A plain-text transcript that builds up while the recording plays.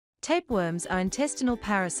Tapeworms are intestinal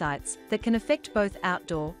parasites that can affect both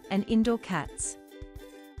outdoor and indoor cats.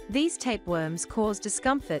 These tapeworms cause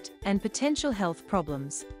discomfort and potential health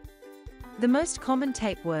problems. The most common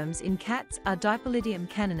tapeworms in cats are Dipylidium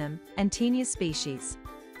caninum and Taenia species.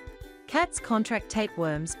 Cats contract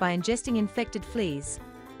tapeworms by ingesting infected fleas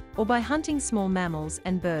or by hunting small mammals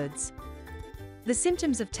and birds. The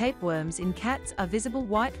symptoms of tapeworms in cats are visible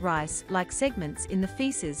white rice-like segments in the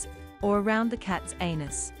feces or around the cat's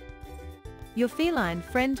anus. Your feline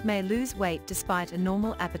friend may lose weight despite a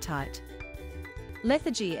normal appetite.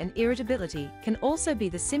 Lethargy and irritability can also be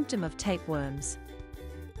the symptom of tapeworms.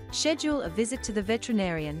 Schedule a visit to the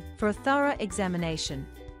veterinarian for a thorough examination.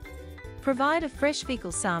 Provide a fresh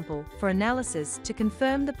fecal sample for analysis to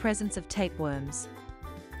confirm the presence of tapeworms.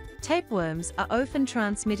 Tapeworms are often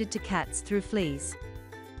transmitted to cats through fleas.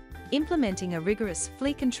 Implementing a rigorous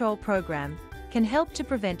flea control program can help to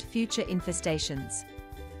prevent future infestations.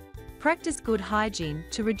 Practice good hygiene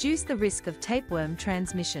to reduce the risk of tapeworm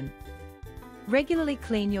transmission. Regularly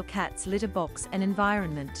clean your cat's litter box and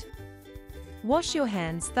environment. Wash your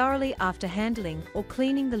hands thoroughly after handling or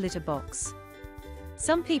cleaning the litter box.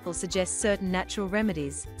 Some people suggest certain natural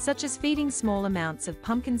remedies, such as feeding small amounts of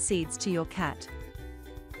pumpkin seeds to your cat.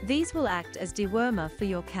 These will act as dewormer for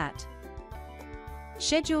your cat.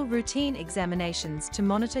 Schedule routine examinations to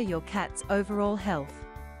monitor your cat's overall health.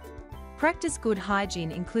 Practice good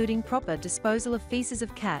hygiene, including proper disposal of feces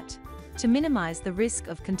of cat, to minimize the risk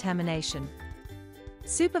of contamination.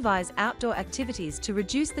 Supervise outdoor activities to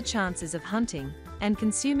reduce the chances of hunting and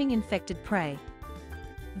consuming infected prey.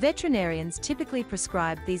 Veterinarians typically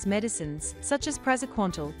prescribe these medicines, such as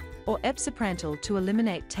praziquantel or epsoprantel, to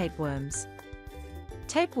eliminate tapeworms.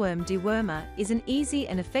 Tapeworm dewormer is an easy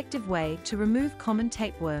and effective way to remove common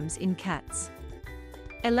tapeworms in cats.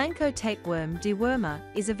 Elanco tapeworm dewormer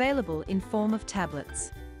is available in form of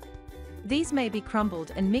tablets. These may be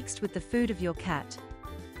crumbled and mixed with the food of your cat.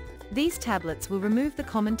 These tablets will remove the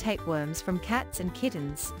common tapeworms from cats and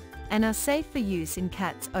kittens and are safe for use in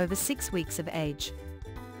cats over 6 weeks of age.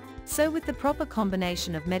 So with the proper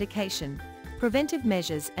combination of medication, preventive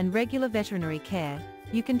measures and regular veterinary care,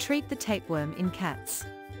 you can treat the tapeworm in cats.